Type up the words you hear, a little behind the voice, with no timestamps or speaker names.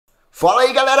Fala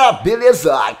aí galera,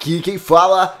 beleza? Aqui quem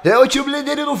fala é o tio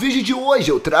Blender e no vídeo de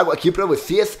hoje eu trago aqui pra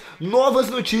vocês novas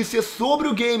notícias sobre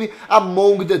o game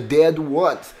Among the Dead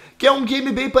Ones, que é um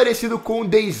game bem parecido com o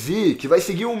DayZ, que vai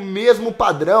seguir o mesmo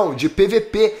padrão de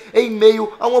PVP em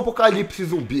meio a um apocalipse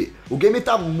zumbi. O game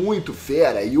tá muito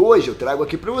fera e hoje eu trago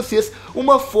aqui pra vocês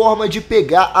uma forma de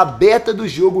pegar a beta do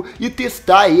jogo e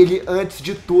testar ele antes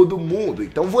de todo mundo.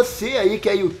 Então você aí que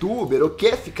é youtuber ou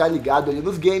quer ficar ligado ali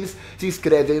nos games, se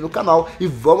inscreve aí no canal e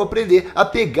vamos aprender a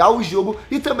pegar o jogo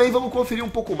e também vamos conferir um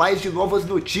pouco mais de novas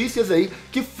notícias aí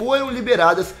que foram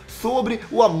liberadas sobre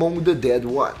o Among the Dead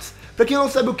Ones. Pra quem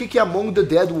não sabe o que é Among the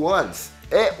Dead Ones,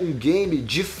 é um game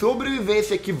de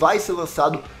sobrevivência que vai ser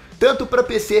lançado tanto para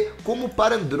PC como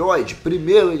para Android.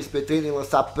 Primeiro eles pretendem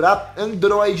lançar para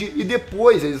Android e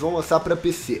depois eles vão lançar para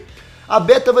PC. A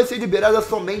beta vai ser liberada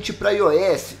somente para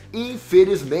iOS,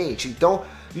 infelizmente, então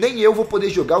nem eu vou poder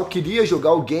jogar. Eu queria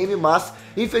jogar o game, mas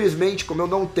infelizmente como eu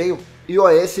não tenho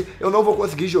iOS, eu não vou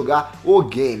conseguir jogar o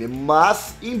game,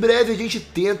 mas em breve a gente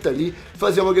tenta ali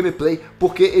fazer uma gameplay,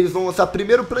 porque eles vão lançar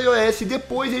primeiro para iOS e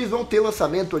depois eles vão ter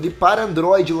lançamento ali para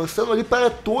Android, lançando ali para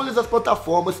todas as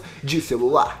plataformas de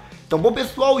celular. Então bom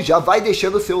pessoal, já vai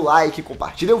deixando o seu like,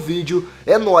 compartilha o vídeo,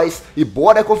 é nóis e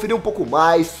bora conferir um pouco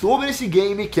mais sobre esse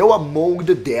game que é o Among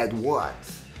the Dead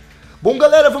Ones. Bom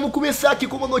galera, vamos começar aqui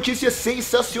com uma notícia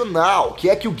sensacional, que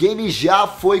é que o game já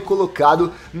foi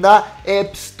colocado na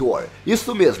App Store.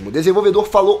 Isso mesmo, o desenvolvedor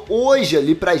falou hoje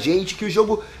ali pra gente que o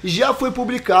jogo já foi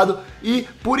publicado e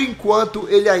por enquanto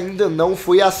ele ainda não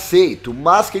foi aceito,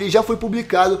 mas que ele já foi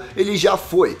publicado, ele já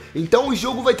foi. Então o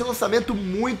jogo vai ter lançamento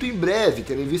muito em breve,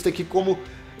 tendo em vista que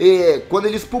quando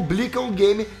eles publicam o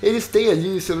game, eles têm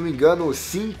ali, se eu não me engano,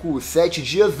 5, 7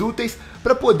 dias úteis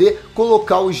para poder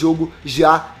colocar o jogo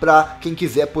já para quem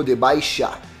quiser poder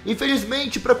baixar.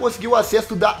 Infelizmente, para conseguir o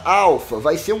acesso da alpha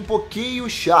vai ser um pouquinho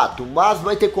chato, mas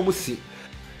vai ter como sim.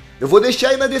 Eu vou deixar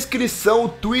aí na descrição o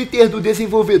Twitter do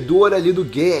desenvolvedor ali do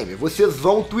game. Vocês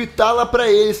vão twittar lá para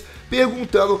eles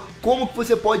perguntando como que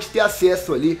você pode ter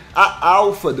acesso ali à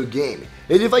alpha do game.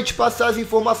 Ele vai te passar as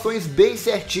informações bem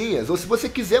certinhas, ou se você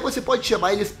quiser você pode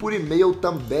chamar eles por e-mail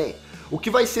também. O que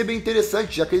vai ser bem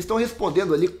interessante, já que eles estão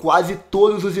respondendo ali quase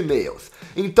todos os e-mails.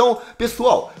 Então,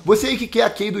 pessoal, você aí que quer a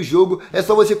key do jogo, é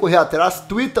só você correr atrás,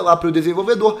 twitta lá pro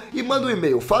desenvolvedor e manda um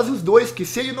e-mail. Faz os dois, que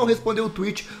se ele não responder o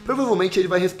tweet, provavelmente ele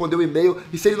vai responder o e-mail.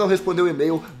 E se ele não responder o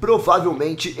e-mail,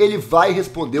 provavelmente ele vai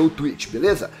responder o tweet,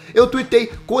 beleza? Eu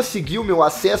tweetei, consegui o meu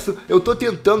acesso, eu tô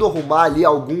tentando arrumar ali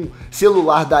algum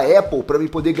celular da Apple para mim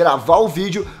poder gravar o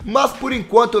vídeo, mas por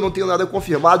enquanto eu não tenho nada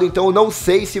confirmado, então eu não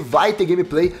sei se vai ter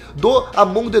gameplay do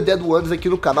Among the Dead Ones aqui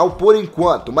no canal por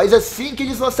enquanto, mas assim que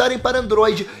eles lançarem para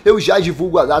Android, eu já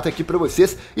divulgo a data aqui pra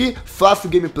vocês e faço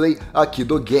gameplay aqui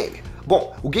do game.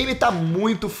 Bom, o game tá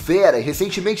muito fera e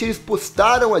recentemente eles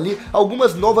postaram ali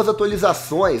algumas novas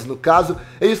atualizações. No caso,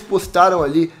 eles postaram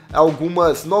ali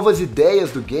algumas novas ideias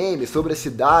do game sobre as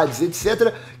cidades,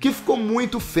 etc, que ficou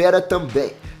muito fera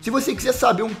também. Se você quiser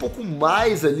saber um pouco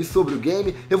mais ali sobre o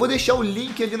game, eu vou deixar o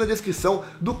link ali na descrição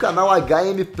do canal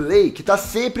HM Play, que tá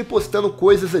sempre postando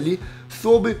coisas ali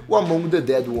sobre o Among the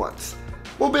Dead Ones.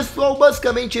 Bom pessoal,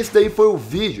 basicamente esse daí foi o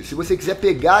vídeo. Se você quiser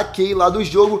pegar a key lá do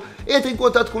jogo, entre em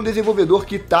contato com o desenvolvedor,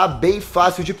 que tá bem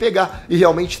fácil de pegar e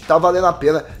realmente tá valendo a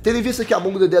pena, tendo em vista que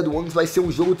Among the Dead Ones vai ser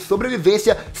um jogo de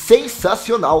sobrevivência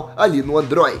sensacional ali no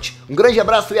Android. Um grande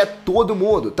abraço e a todo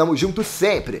mundo, tamo junto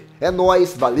sempre. É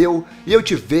nóis, valeu e eu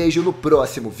te vejo no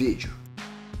próximo vídeo.